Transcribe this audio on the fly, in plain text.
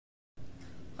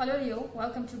Hello Leo,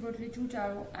 welcome to Brutally True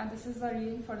Tarot, and this is the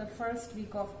reading for the first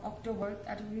week of October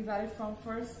that will be valid from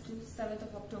 1st to 7th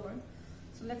of October.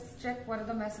 So let's check what are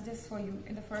the messages for you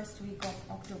in the first week of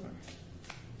October.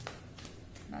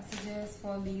 Messages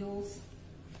for Leos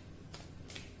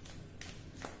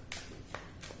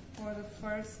for the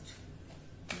first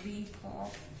week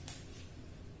of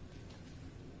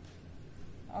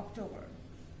October.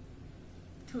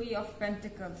 Three of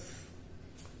Pentacles.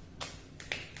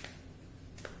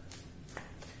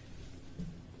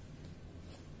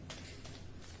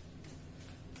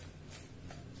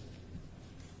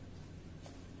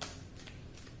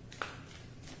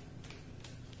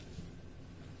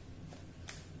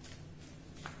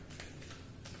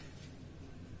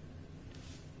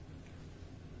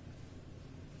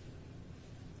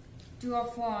 Two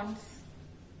of Wands.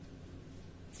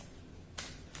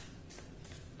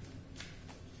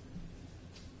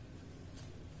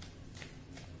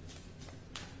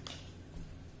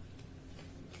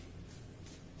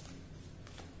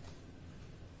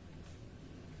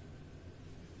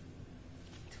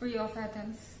 Three of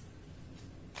Athens.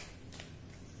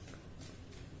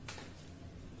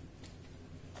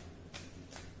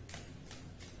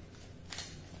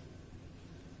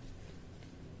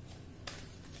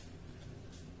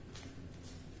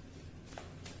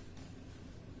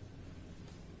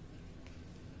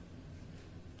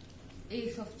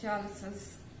 Ace of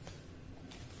Chalices.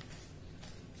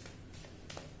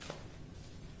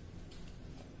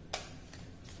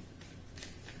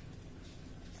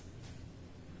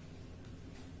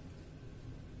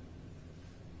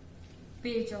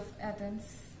 Page of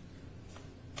Athens.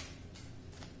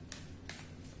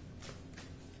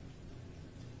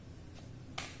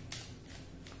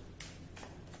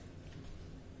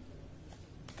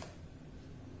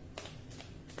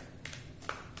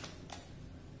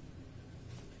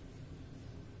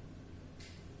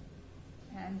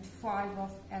 And Five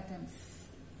of Athens.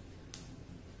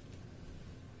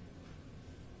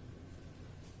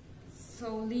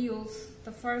 So Leos,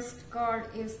 the first card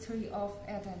is Three of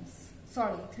Athens.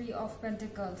 Sorry, Three of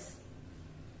Pentacles.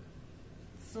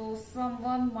 So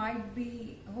someone might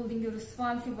be holding you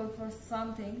responsible for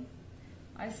something.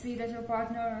 I see that your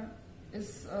partner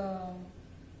is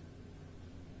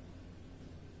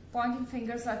pointing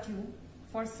fingers at you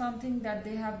for something that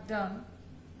they have done,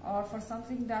 or for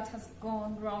something that has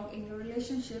gone wrong in your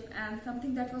relationship and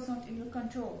something that was not in your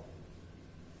control.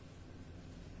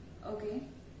 Okay,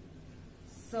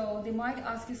 so they might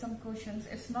ask you some questions.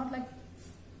 It's not like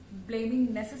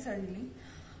blaming necessarily,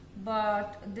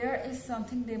 but there is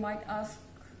something they might ask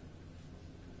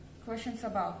questions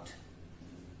about.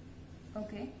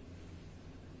 Okay,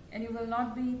 and you will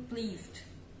not be pleased.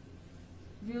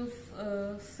 You'll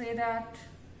say that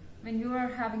when you are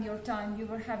having your time, you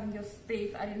were having your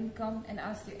space, I didn't come and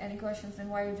ask you any questions, and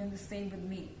why are you doing the same with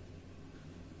me?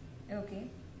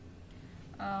 Okay.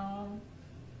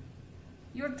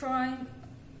 You're trying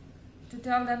to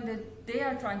tell them that they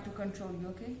are trying to control you,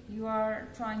 okay? You are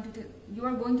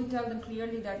going to tell them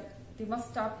clearly that they must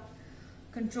stop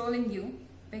controlling you,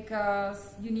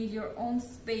 because you need your own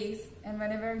space, and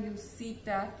whenever you seek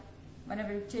that,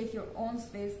 whenever you take your own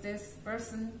space, this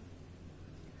person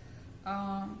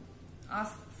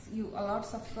asks you a lot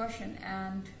of questions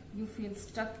and you feel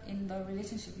stuck in the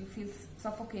relationship, you feel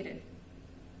suffocated.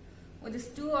 With this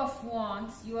Two of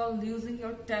Wands, you are losing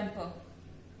your temper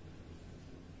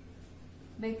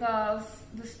because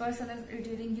this person is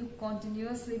irritating you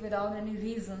continuously without any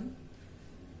reason,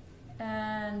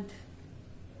 and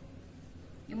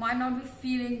you might not be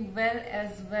feeling well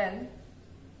as well,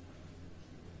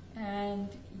 and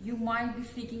you might be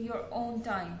seeking your own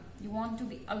time. You want to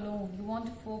be alone. You want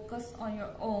to focus on your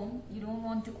own. You don't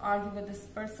want to argue with this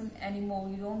person anymore.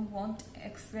 You don't want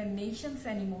explanations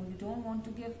anymore. You don't want to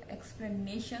give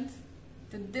explanations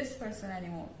to this person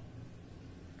anymore.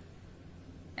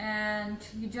 And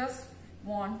you just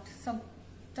want some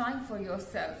time for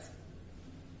yourself.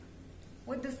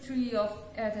 With this Three of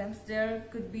Athens, there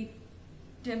could be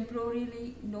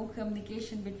temporarily no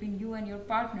communication between you and your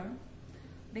partner,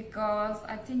 because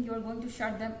I think you're going to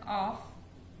shut them off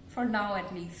for now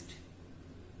at least.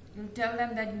 You'll tell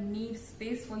them that you need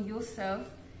space for yourself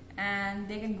and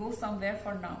they can go somewhere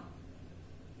for now.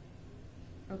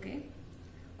 Okay?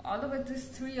 Although with this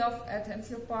Three of Athens,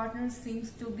 your partner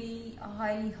seems to be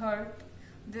highly hurt.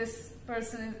 This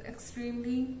person is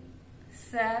extremely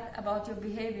sad about your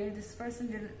behavior. This person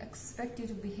didn't expect you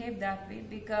to behave that way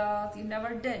because you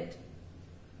never did.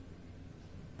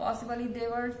 Possibly they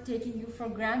were taking you for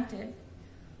granted.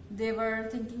 They were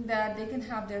thinking that they can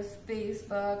have their space,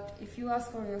 but if you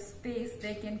ask for your space,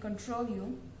 they can control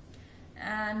you.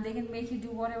 and they can make you do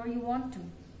whatever you want to,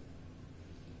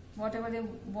 whatever they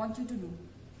want you to do.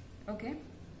 Okay,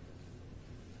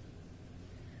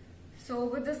 so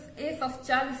with this Ace of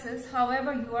Chalices,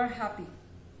 however, you are happy.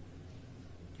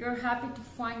 You're happy to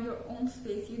find your own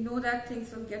space. You know that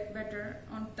things will get better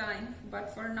on time,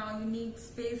 but for now you need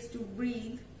space to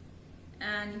breathe,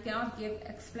 and you cannot give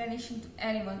explanation to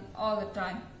anyone all the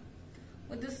time.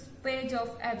 With this Page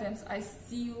of Atoms, I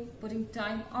see you putting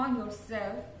time on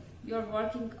yourself. You're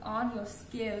working on your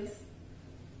skills.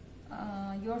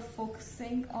 You're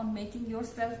focusing on making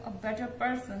yourself a better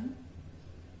person,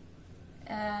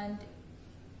 and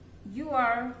you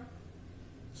are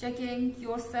checking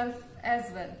yourself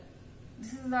as well.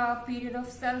 This is a period of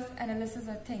self-analysis,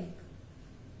 I think.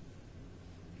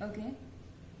 Okay.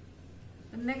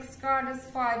 The next card is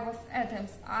Five of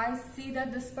Atoms. I see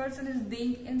that this person is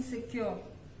being insecure.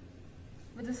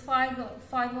 With this five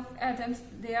of Atoms,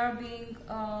 they are being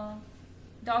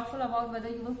doubtful about whether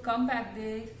you will come back.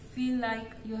 They feel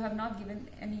like you have not given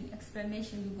any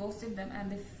explanation. You ghosted them,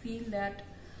 and they feel that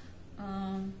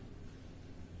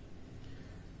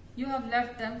you have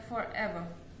left them forever.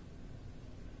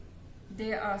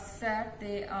 They are sad,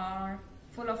 they are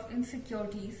full of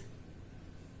insecurities,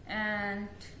 and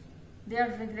they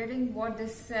are regretting what they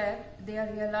said. They are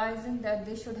realizing that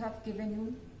they should have given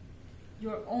you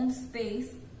your own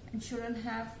space and shouldn't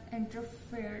have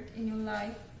interfered in your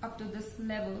life up to this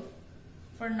level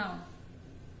for now.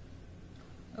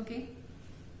 Okay,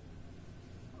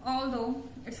 although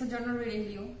it's a general reading,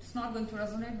 Leo, it's not going to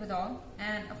resonate with all,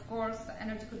 and of course the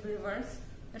energy could be reversed.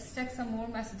 Let's check some more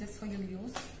messages for you,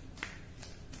 Leos.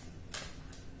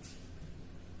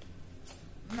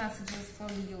 Messages for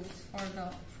Leos for the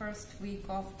first week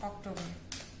of October.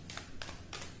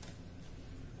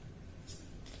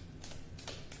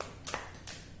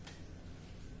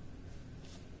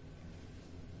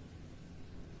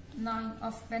 Nine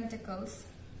of Pentacles.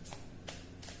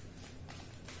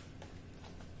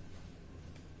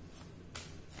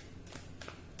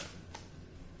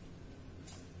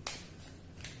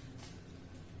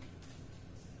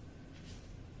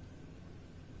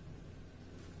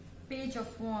 Page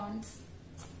of Wands.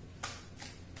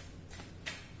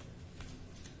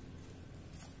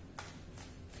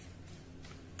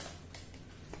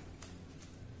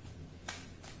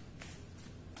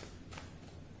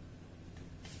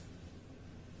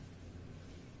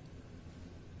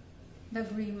 The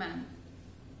Green Man.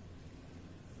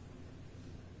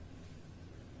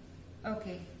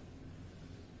 Okay,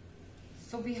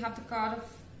 so we have the card of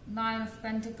Nine of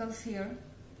Pentacles here.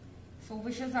 So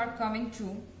wishes are coming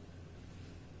true.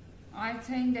 I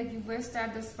think that you wish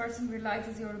that this person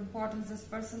realizes your importance. This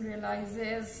person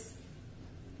realizes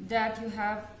that you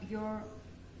have your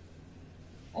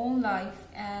own life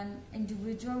and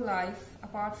individual life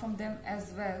apart from them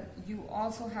as well. You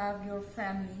also have your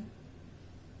family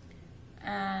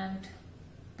and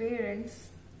parents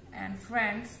and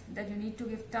friends that you need to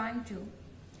give time to,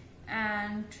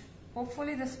 and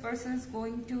hopefully this person is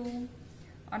going to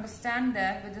understand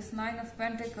that. With this Nine of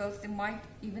Pentacles, they might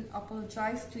even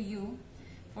apologize to you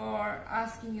for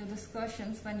asking you these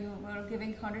questions when you were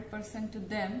giving 100% to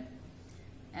them,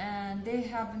 and they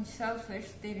have been selfish.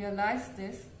 They realize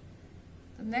this.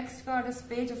 The next card is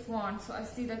Page of Wands. So I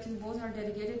see that you both are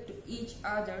dedicated to each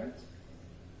other.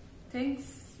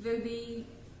 Things will be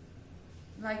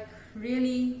like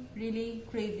really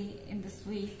crazy in this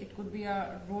week. It could be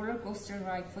a roller coaster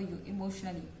ride for you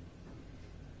emotionally,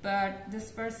 but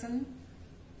this person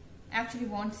actually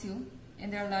wants you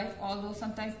in their life, although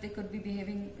sometimes they could be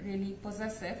behaving really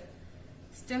possessive.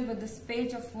 Still, with this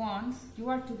Page of Wands, you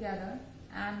are together,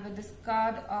 and with this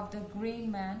card of the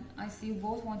Green Man, I see you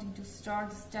both wanting to start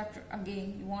this chapter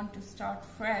again. You want to start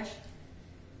fresh,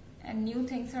 and new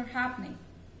things are happening.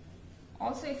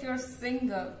 Also, if you're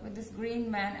single, with this Green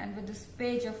Man and with this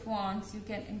Page of Wands, you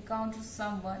can encounter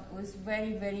someone who is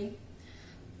very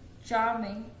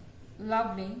charming,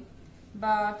 lovely,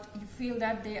 but you feel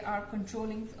that they are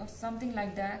controlling or something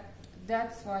like that.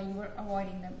 That's why you are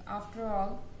avoiding them. After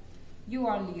all, you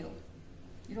are Leo.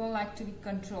 You don't like to be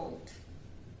controlled.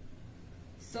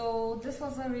 So this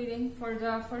was a reading for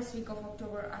the first week of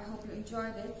October. I hope you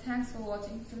enjoyed it. Thanks for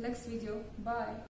watching. Till next video. Bye.